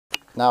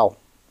Now,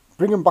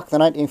 bringing back the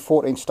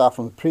 1914 star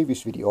from the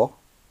previous video,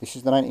 this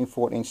is the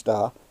 1914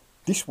 star.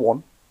 This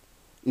one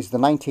is the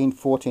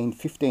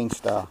 1914-15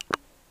 star.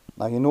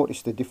 Now you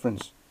notice the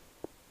difference.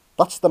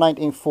 That's the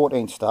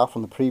 1914 star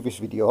from the previous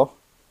video.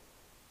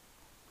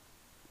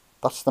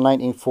 That's the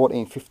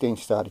 1914-15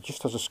 star. It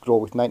just has a scroll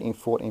with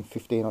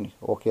 1914-15 on it.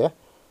 Okay,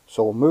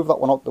 so we'll move that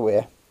one out the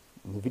way.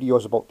 And the video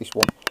is about this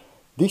one.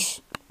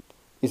 This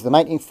is the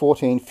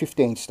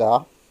 1914-15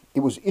 star.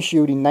 It was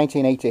issued in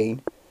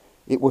 1918.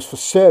 It was for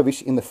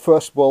service in the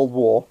First World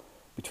War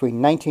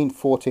between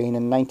 1914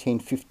 and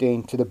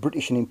 1915 to the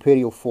British and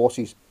Imperial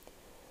forces.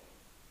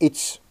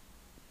 It's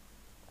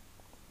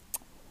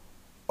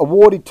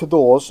awarded to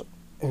those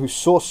who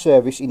saw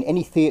service in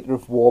any theatre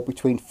of war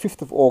between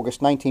 5th of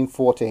August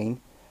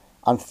 1914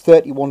 and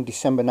 31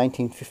 December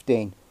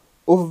 1915,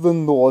 other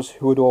than those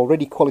who had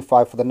already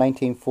qualified for the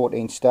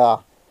 1914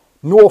 star.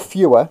 No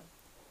fewer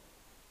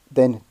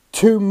than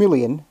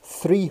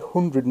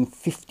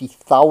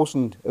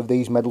 2,350,000 of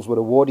these medals were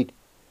awarded,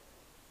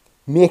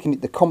 making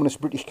it the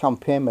commonest British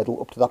campaign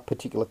medal up to that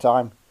particular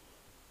time.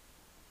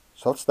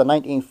 So that's the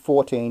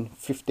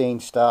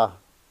 1914-15 star.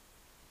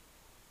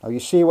 Now you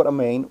see what I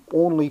mean,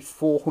 only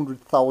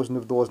 400,000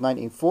 of those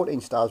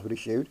 1914 stars were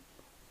issued,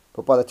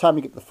 but by the time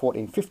you get the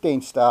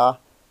 14-15 star,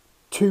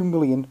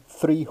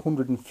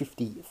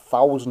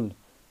 2,350,000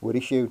 were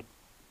issued.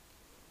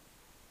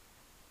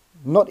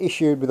 Not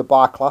issued with a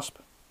bar clasp,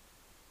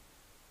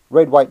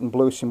 red, white and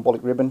blue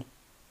symbolic ribbon.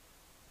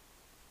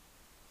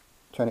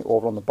 Turn it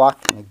over on the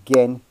back and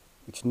again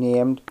it's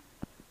named,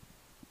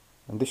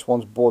 and this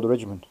one's Border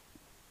Regiment.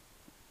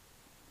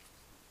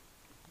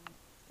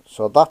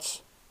 So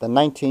that's the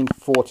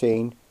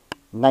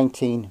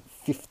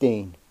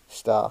 1914-1915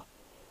 star.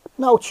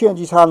 Now it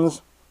changes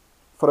hands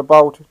for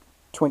about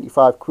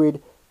 25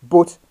 quid,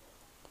 but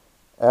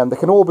they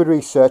can all be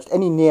researched.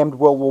 Any named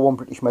World War I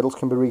British medals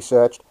can be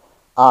researched,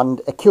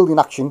 and a killed in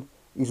action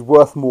is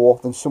worth more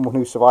than someone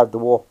who survived the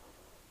war.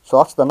 So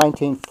that's the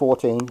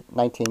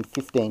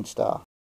 1914-1915 star.